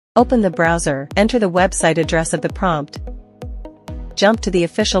Open the browser, enter the website address of the prompt. Jump to the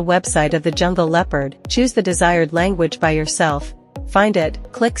official website of the Jungle Leopard, choose the desired language by yourself, find it,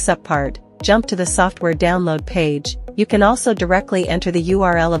 click Subpart, jump to the software download page. You can also directly enter the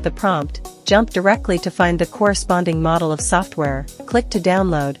URL of the prompt, jump directly to find the corresponding model of software, click to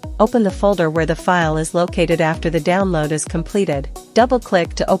download, open the folder where the file is located after the download is completed,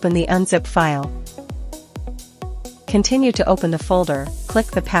 double-click to open the unzip file. Continue to open the folder, click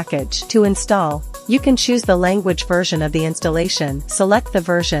the package to install. You can choose the language version of the installation, select the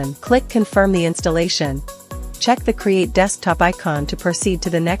version, click confirm the installation. Check the create desktop icon to proceed to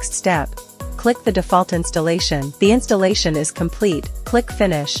the next step. Click the default installation. The installation is complete, click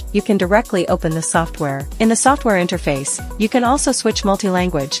finish. You can directly open the software. In the software interface, you can also switch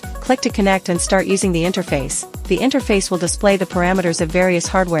multi-language. Click to connect and start using the interface. The interface will display the parameters of various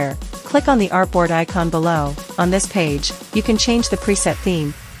hardware. Click on the artboard icon below. On this page, you can change the preset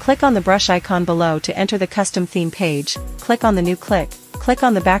theme. Click on the brush icon below to enter the custom theme page. Click on the new click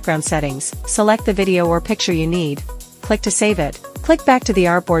on the background settings, select the video or picture you need. Click to save it. Click back to the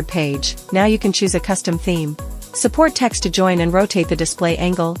artboard page. Now you can choose a custom theme. Support text to join and rotate the display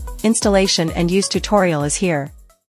angle. Installation and use tutorial is here.